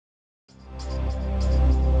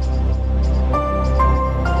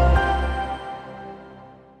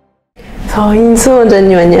서인수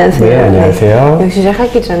원장님 안녕하세요. 네, 안녕하세요. 네.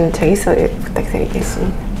 시작하기 전 자기소개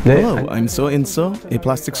부탁드리겠습니다. 네. Hello, I'm Seo, a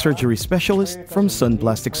plastic surgery specialist from Soonplus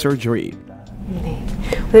Plastic Surgery. 네.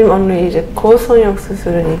 선생님 오늘 이제 코 성형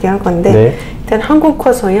수술을 얘기할 건데 네. 일단 한국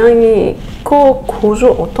코 성형이 코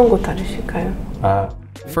구조 어떤 거 다르실까요?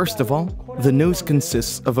 First of all, the nose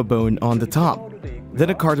consists of a bone on the top, then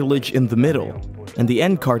a cartilage in the middle, and the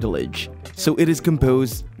end cartilage, so it is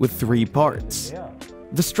composed with 3 parts.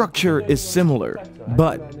 The structure is similar,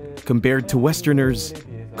 but compared to Westerners,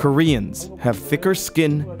 Koreans have thicker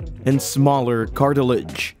skin and smaller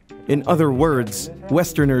cartilage. In other words,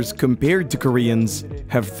 Westerners compared to Koreans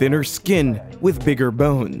have thinner skin with bigger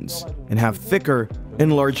bones and have thicker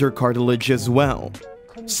and larger cartilage as well.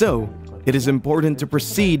 So, it is important to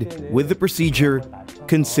proceed with the procedure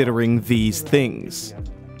considering these things.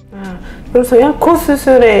 그럼 성형 코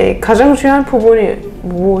수술의 가장 중요한 부분이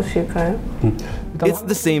무엇일까요? It's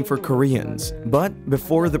the same for Koreans, but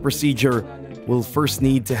before the procedure, we'll first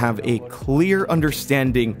need to have a clear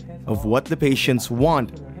understanding of what the patients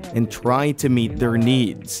want and try to meet their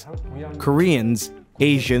needs. Koreans,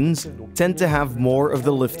 Asians, tend to have more of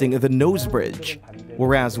the lifting of the nose bridge,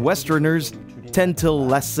 whereas Westerners tend to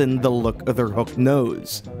lessen the look of their hooked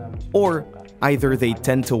nose. Or either they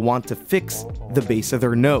tend to want to fix the base of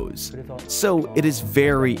their nose. So it is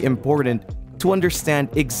very important to understand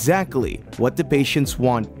exactly what the patients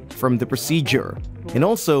want from the procedure. And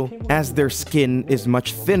also, as their skin is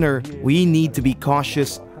much thinner, we need to be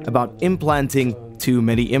cautious about implanting too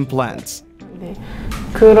many implants. 네.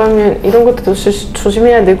 그러면 이런 것도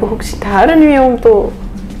조심해야 되고 혹시 다른 위험도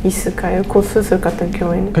있을까요? 코 수술 같은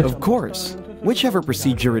경우에는? Of course, whichever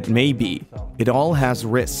procedure it may be, it all has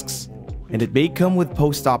risks, and it may come with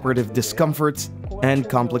post-operative discomforts and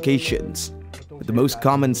complications. But the most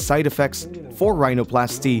common side effects for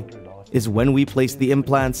rhinoplasty is when we place the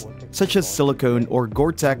implants such as silicone or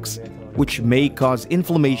Gore-Tex, which may cause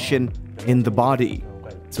inflammation in the body.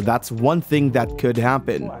 So that's one thing that could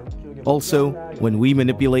happen. Also, when we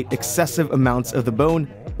manipulate excessive amounts of the bone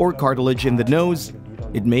or cartilage in the nose,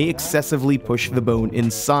 it may excessively push the bone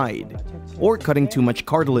inside. Or cutting too much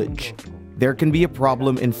cartilage, there can be a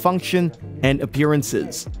problem in function and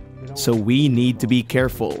appearances. So we need to be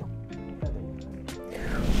careful.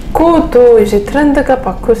 코도 이제 트렌드가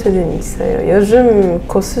바뀔 수는 있어요. 요즘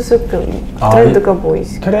코 수술 트렌드가 뭐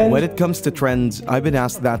있을까요? When it comes to trends, I've been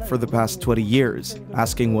asked that for the past 20 years,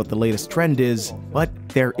 asking what the latest trend is, but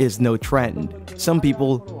there is no trend. Some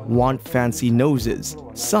people want fancy noses,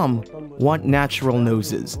 some want natural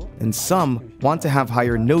noses, and some want to have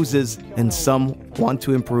higher noses, and some want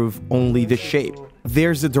to improve only the shape.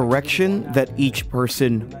 There's a direction that each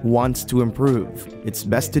person wants to improve. It's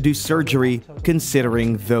best to do surgery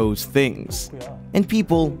considering those things. And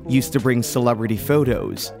people used to bring celebrity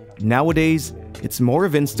photos. Nowadays, it's more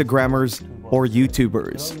of Instagrammers or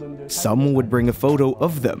YouTubers. Some would bring a photo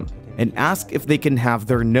of them and ask if they can have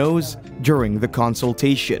their nose during the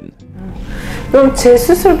consultation. 그럼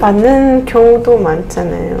재수술 받는 경우도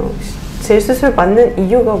많잖아요. 재수술 받는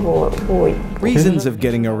이유가 뭐 Reasons of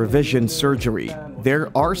getting a revision surgery. There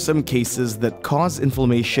are some cases that cause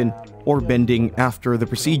inflammation or bending after the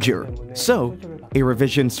procedure, so a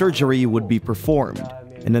revision surgery would be performed.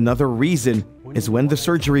 And another reason is when the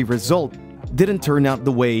surgery result didn't turn out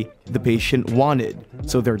the way the patient wanted,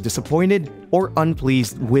 so they're disappointed or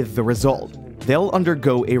unpleased with the result. They'll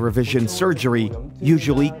undergo a revision surgery.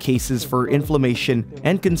 Usually cases for inflammation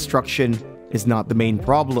and construction is not the main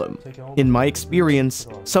problem. In my experience,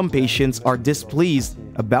 some patients are displeased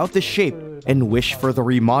about the shape and wish for the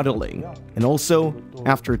remodeling. And also,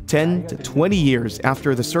 after 10 to 20 years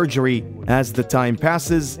after the surgery, as the time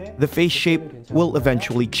passes, the face shape will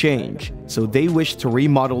eventually change. So they wish to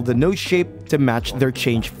remodel the nose shape to match their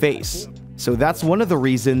changed face. So that's one of the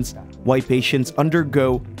reasons why patients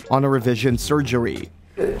undergo on a revision surgery.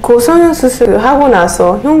 고성형 수술하고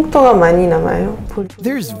나서 흉터가 많이 남아요.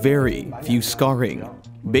 There's very few scarring.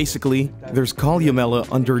 Basically, there's columella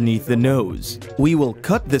underneath the nose. We will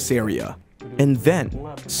cut this area and then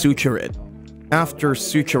suture it. After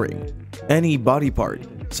suturing, any body part,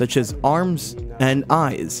 such as arms and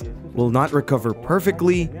eyes, will not recover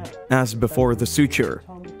perfectly as before the suture.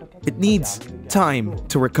 It needs time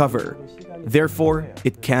to recover. Therefore,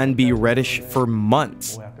 it can be reddish for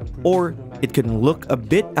months, or it can look a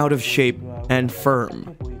bit out of shape and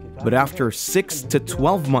firm. But after 6 to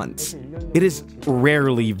 12 months, it is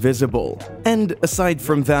rarely visible. And aside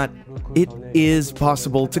from that, it is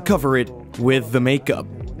possible to cover it with the makeup.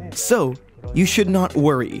 So, you should not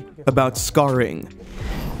worry about scarring.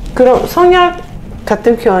 그럼 성약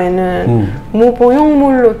같은 경우에는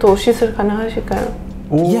무보형물로도 시술 가능하실까요?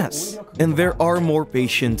 Yes, And there are more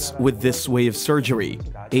patients with this way of surgery.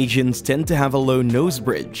 Asians tend to have a low nose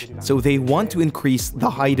bridge, so they want to increase the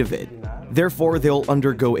height of it. Therefore, they'll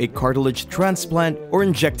undergo a cartilage transplant or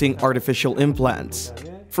injecting artificial implants.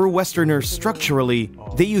 For Westerners, structurally,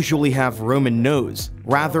 they usually have Roman nose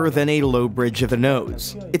rather than a low bridge of the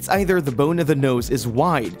nose. It's either the bone of the nose is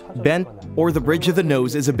wide, bent, or the bridge of the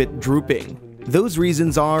nose is a bit drooping. Those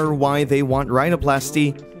reasons are why they want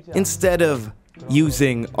rhinoplasty instead of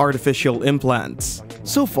using artificial implants.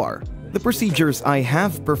 So far, the procedures I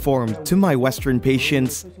have performed to my Western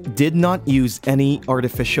patients did not use any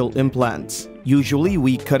artificial implants. Usually,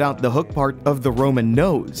 we cut out the hook part of the Roman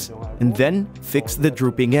nose and then fix the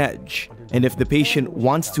drooping edge. And if the patient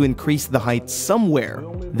wants to increase the height somewhere,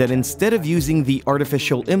 then instead of using the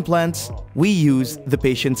artificial implants, we use the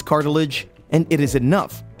patient's cartilage, and it is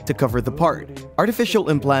enough to cover the part. Artificial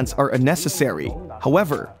implants are unnecessary.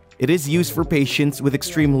 However, it is used for patients with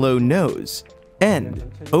extreme low nose. And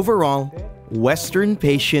overall, Western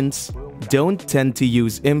patients don't tend to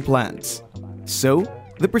implant implants. So,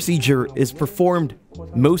 the procedure is performed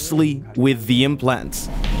mostly with the implants.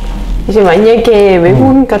 이제 만약에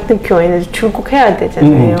외국 같은 경우에는 출국해야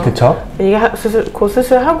되잖아요. 그쵸? 이게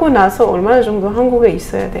수술하고 나서 얼마나 정도 한국에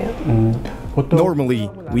있어야 돼요?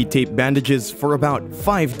 Normally, we tape bandages for about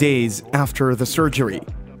 5 days after the surgery.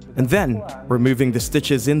 And then, removing the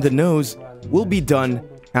stitches in the nose will be done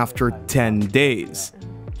after 10 days.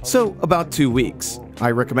 So, about 2 weeks.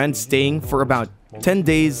 I recommend staying for about 10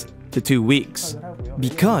 days to 2 weeks.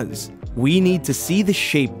 Because we need to see the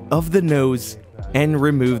shape of the nose and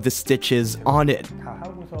remove the stitches on it.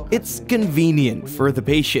 It's convenient for the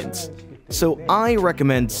patients. So I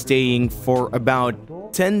recommend staying for about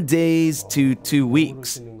 10 days to 2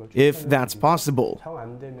 weeks, if that's possible.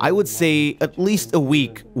 I would say at least a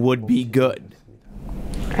week would be good.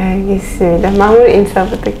 알겠습니다. 마무리 인사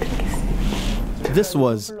부탁드리겠습니다. This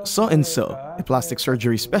was Seo, a plastic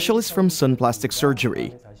surgery specialist from Soonplus Plastic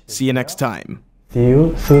Surgery. See you next time. See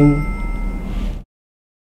you soon.